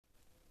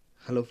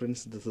Hello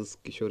friends, this is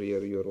Kishore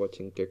here. You are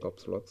watching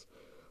KCOPS vlogs.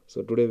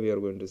 So today we are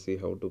going to see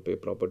how to pay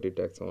property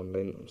tax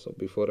online. So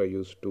before I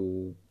used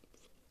to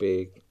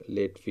pay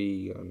late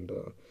fee and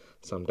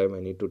sometime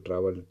I need to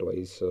travel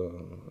twice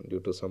due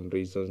to some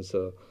reasons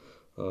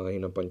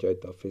in a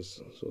Panchayat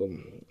office. So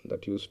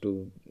that used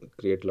to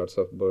create lots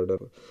of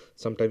burden.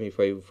 Sometime if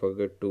I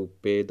forget to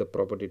pay the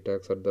property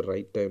tax at the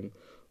right time,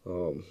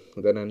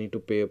 then I need to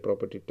pay a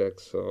property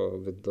tax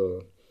with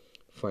the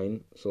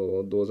fine.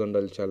 So those and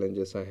all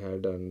challenges I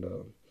had, and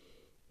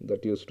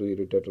that used to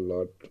irritate a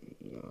lot.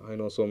 I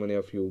know so many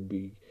of you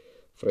be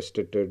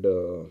frustrated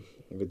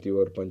with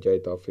your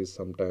panchayat office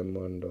sometime,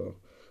 and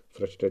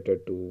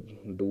frustrated to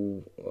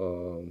do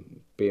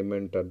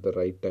payment at the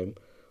right time.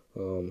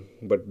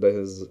 But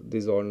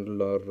these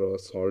all are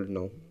solved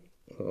now.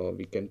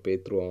 We can pay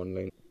through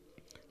online.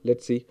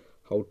 Let's see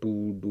how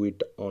to do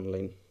it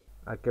online.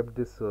 I kept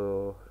this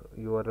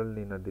URL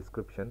in a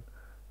description.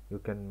 You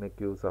can make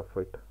use of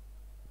it.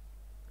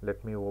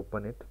 Let me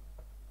open it.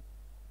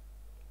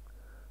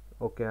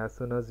 Okay, as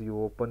soon as you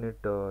open it,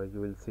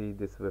 you will see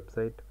this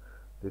website.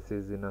 This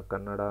is in a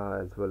Kannada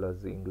as well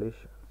as English.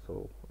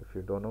 So if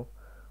you don't know,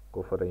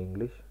 go for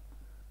English.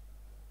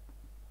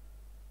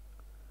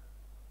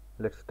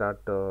 Let's start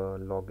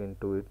log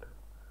into it.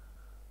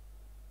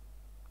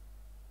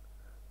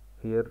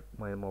 Here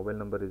my mobile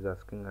number is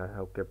asking. I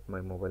have kept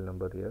my mobile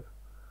number here.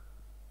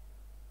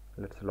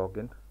 Let's log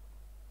in.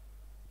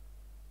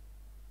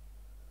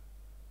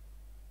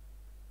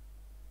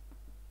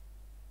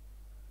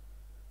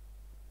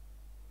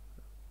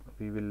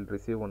 We will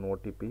receive one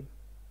OTP,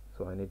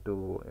 so I need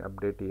to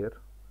update here.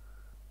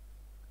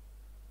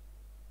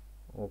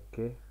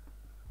 Okay.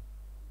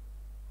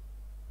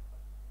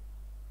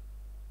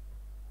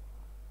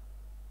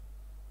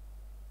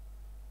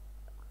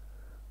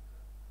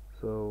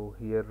 So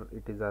here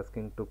it is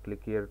asking to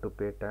click here to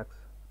pay tax.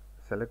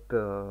 Select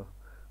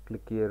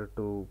click here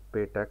to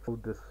pay tax.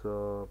 This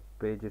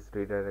page is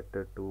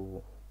redirected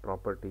to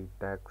property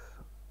tax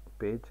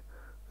page.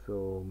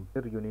 So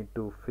here you need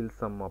to fill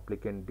some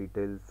applicant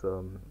details,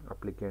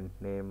 applicant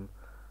name,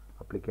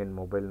 applicant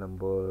mobile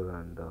number,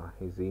 and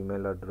his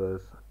email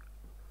address.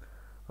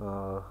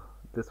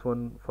 This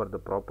one for the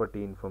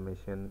property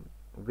information,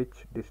 which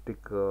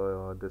district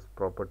this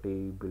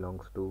property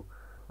belongs to,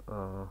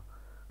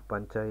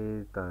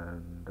 Panchayat,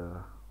 and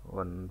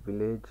one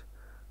village.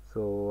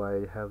 So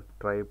I have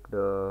typed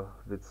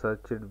with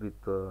searched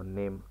with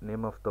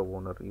name of the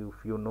owner.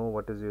 If you know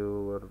what is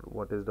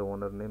the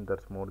owner name,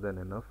 that's more than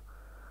enough.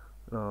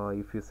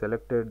 If you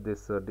selected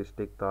this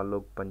district,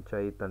 taluk,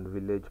 panchayat and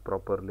village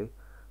properly,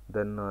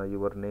 then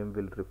your name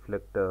will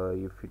reflect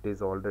if it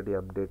is already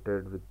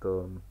updated with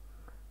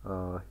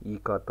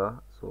e-khata.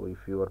 So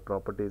if your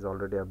property is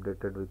already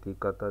updated with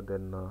e-khata,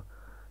 then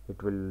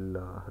it will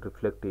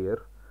reflect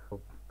here.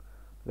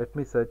 Let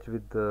me search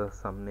with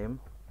some name.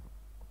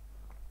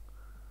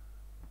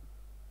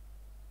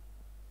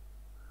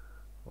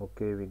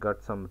 Okay, we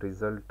got some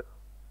result.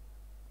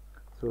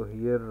 So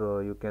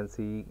here you can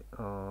see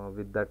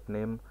with that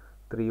name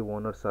 3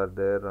 owners are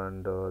there,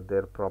 and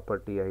their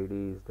property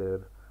ID is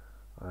there,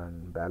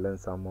 and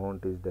balance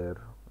amount is there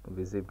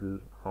visible,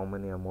 how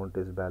many amount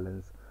is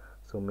balance.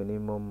 So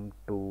minimum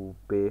to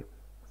pay,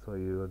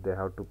 so they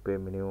have to pay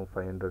minimum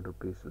 500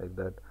 rupees, like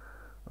that.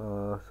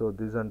 So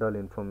this and all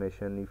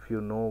information, if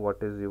you know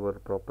what is your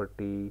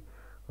property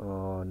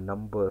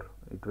number,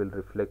 it will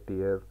reflect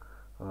here,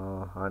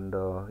 and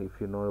if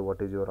you know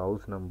what is your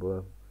house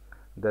number,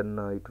 then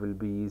it will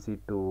be easy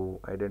to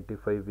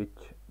identify which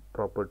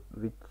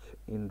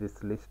in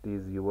this list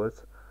is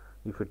yours.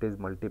 If it is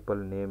multiple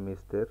name is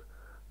there,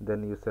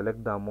 then you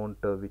select the amount,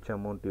 which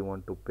amount you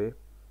want to pay,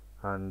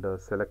 and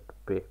select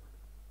pay.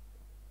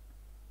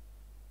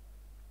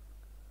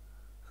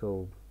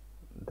 So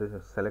this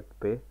is select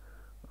pay.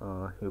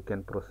 You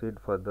can proceed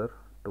further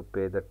to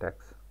pay the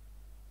tax.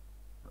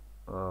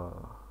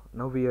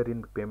 Now we are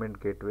in payment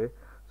gateway.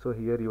 So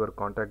here your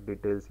contact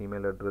details,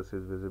 email address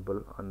is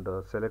visible, and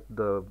select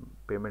the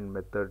payment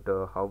method,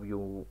 how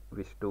you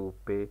wish to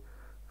pay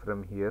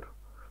from here.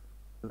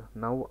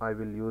 Now I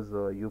will use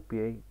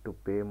UPI to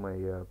pay my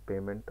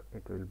payment.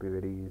 It will be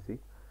very easy.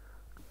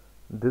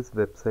 This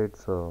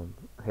website's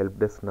help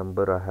desk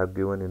number I have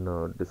given in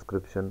a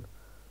description.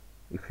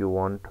 If you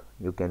want,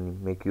 you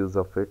can make use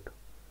of it.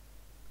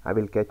 I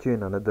will catch you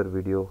in another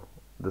video.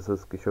 This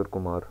is Kishore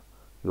Kumar.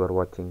 You are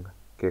watching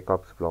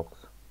KCOPS vlogs.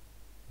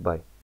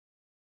 Bye.